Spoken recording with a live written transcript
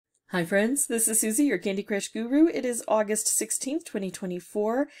Hi friends, this is Suzy, your Candy Crush guru. It is August 16th,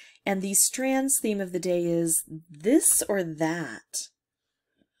 2024, and the Strands theme of the day is this or that.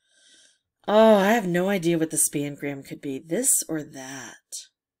 Oh, I have no idea what the spangram could be. This or that.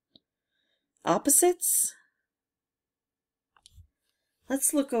 Opposites?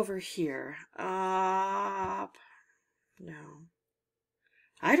 Let's look over here. No.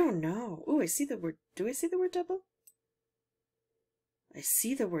 I don't know. Ooh, I see the word. Do I see the word double? I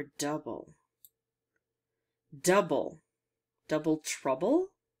see the word double. Double. Double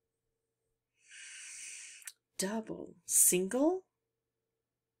trouble? Double. Single?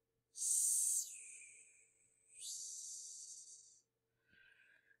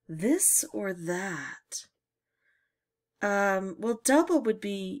 This or that? Well, double would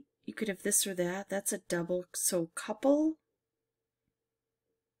be, you could have this or that. That's a double. So couple?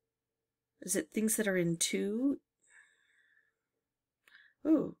 Is it things that are in two?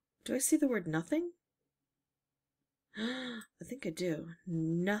 Ooh, do I see the word nothing? I think I do.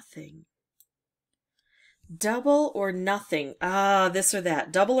 Nothing. Double or nothing. Ah, this or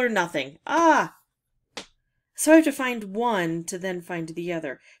that. Double or nothing. Ah! So I have to find one to then find the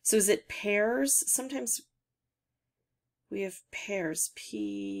other. So is it pairs? Sometimes we have pairs.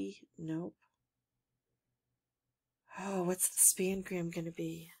 P. Nope. Oh, what's the spangram going to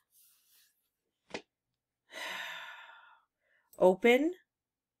be? Open.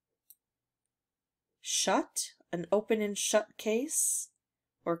 Shut, an open and shut case,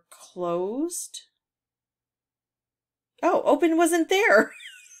 or closed. Oh, open wasn't there.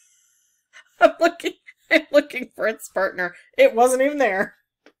 I'm looking for its partner. It wasn't even there.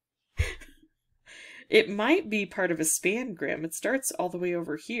 It might be part of a spangram. It starts all the way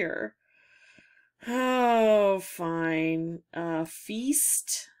over here. Oh, fine.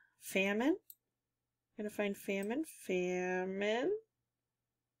 Feast, famine. I'm gonna find famine. Famine.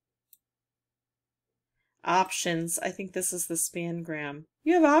 Options. I think this is the spangram.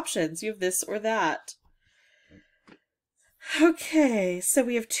 You have options. You have this or that. Okay, so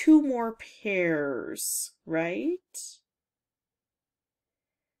we have two more pairs, right?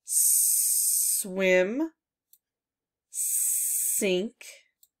 Swim, sink,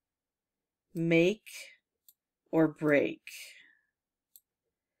 make, or break.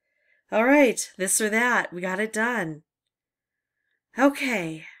 All right, this or that. We got it done.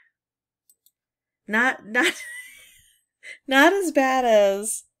 Okay. Not as bad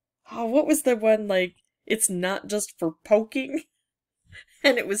as, oh, what was the one, like, it's not just for poking,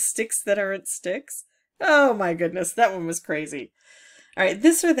 and it was sticks that aren't sticks. Oh my goodness, that one was crazy. All right,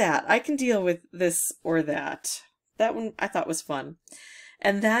 this or that. I can deal with this or that. That one I thought was fun.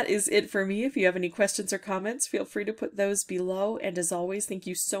 And that is it for me. If you have any questions or comments, feel free to put those below. And as always, thank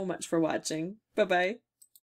you so much for watching. Bye-bye.